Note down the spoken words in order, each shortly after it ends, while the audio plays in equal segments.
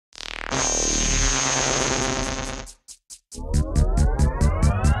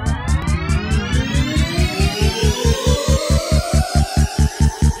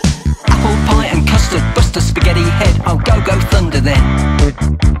then.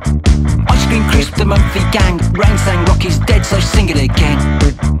 Ice Cream Crisp, the Monthly Gang, Rain sang Rocky's dead, so sing it again.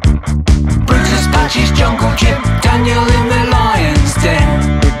 Brutus Patches, Jungle Jim, Daniel in the Lion's Den.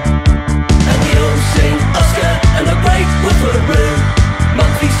 And we all sing Oscar and the Great Woofaroo.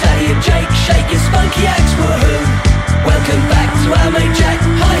 Monthly Sally and Jake shaking Spunky Axe, woohoo. Welcome back to our mate Jack.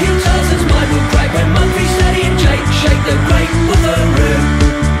 High heel Tarzan's mind will crack when Monthly Sally and Jake shake the Great Woofaroo.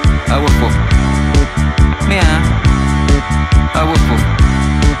 A woof woof. Meow. A woof woof.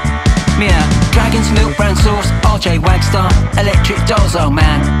 Meow. Dragon's Milk, Brown Sauce, RJ Wagstar, Electric Dolls, oh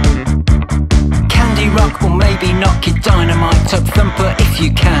man. Candy Rock, or maybe not Kid Dynamite, Tub Thumper if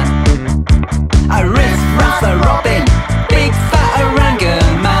you can. A Riff Raff, a Robin, Big Fat Orangutan.